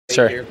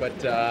Sorry. Here,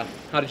 but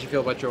how did you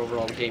feel about your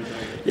overall game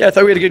tonight? Yeah, I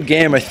thought we had a good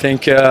game. I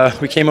think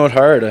we came out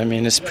hard. I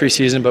mean, it's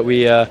preseason, but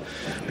we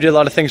did a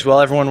lot of things well.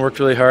 Everyone worked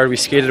really hard. We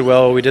skated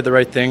well. We did the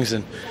right things,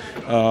 and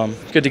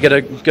good to get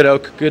a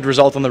good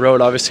result on the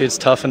road. Obviously, it's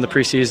tough in the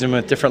preseason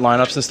with different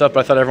lineups and stuff, but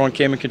I thought everyone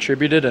came and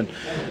contributed, and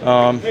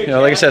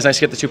like I said, it's nice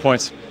to get the 2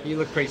 points. You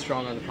look pretty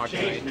strong on the puck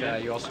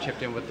tonight. You also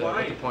chipped in with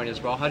the point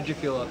as well. How did you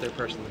feel out there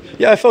personally?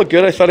 Yeah, I felt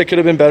good. I thought I could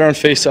have been better on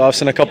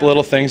face-offs and a couple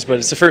little things, but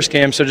it's the first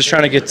game, so just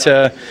trying to get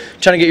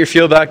your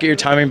feel back, get your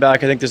timing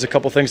back. I think there's a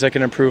couple things I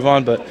can improve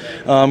on, but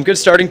good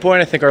starting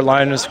point. I think our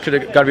line got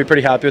to be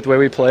pretty happy with the way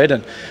we played,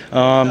 and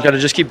got to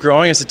just keep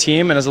growing as a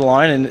team and as a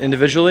line and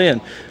individually, and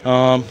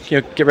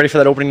get ready for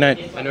that opening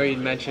night. I know you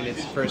mentioned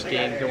it's the first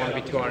game. You don't want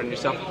to be too hard on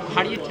yourself.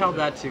 How do you tell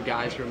that to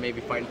guys who are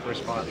maybe fighting for a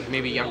spot, like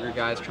maybe younger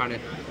guys trying to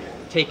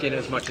take in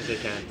as much as they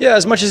can? Yeah,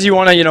 as much as you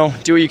want to,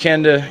 do what you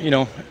can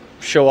to,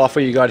 show off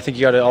what you got. I think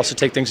you got to also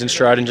take things in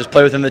stride and just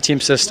play within the team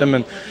system.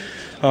 And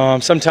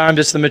sometimes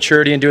it's the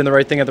maturity and doing the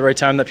right thing at the right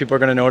time that people are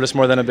going to notice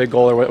more than a big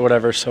goal or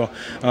whatever. So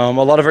a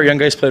lot of our young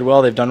guys played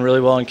well. They've done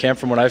really well in camp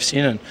from what I've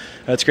seen, and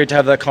it's great to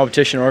have that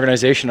competition and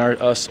organization.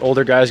 Us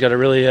older guys got to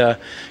really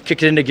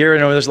kick it into gear. I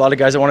know there's a lot of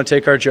guys that want to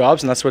take our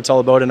jobs, and that's what it's all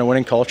about in a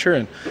winning culture.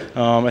 And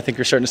I think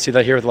you're starting to see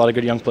that here with a lot of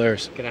good young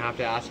players. Going to have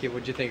to ask you, what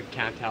did you think of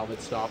Cam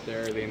Talbot's stop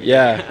there early in the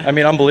game? I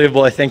mean,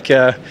 unbelievable. I think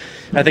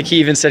he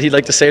even said he'd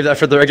like to save that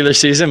for the regular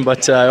season,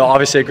 but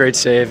obviously a great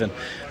save,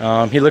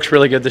 and he looks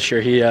really good this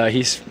year.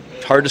 He's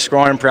hard to score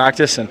on in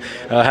practice, and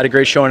had a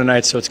great showing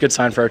tonight, so it's a good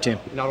sign for our team.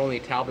 Not only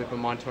Talbot, but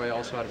Montoya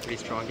also had a pretty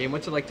strong game.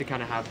 What's it like to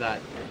kind of have that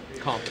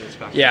confidence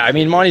back? Yeah, I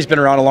mean, Monty's been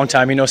around a long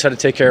time. He knows how to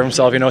take care of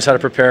himself. He knows how to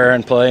prepare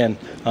and play, and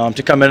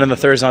to come in the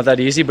third is not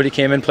that easy, but he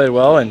came in, played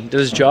well, and did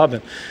his job.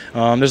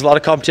 And there's a lot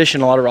of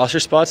competition, a lot of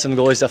roster spots, and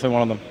the goalie's definitely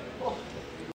one of them.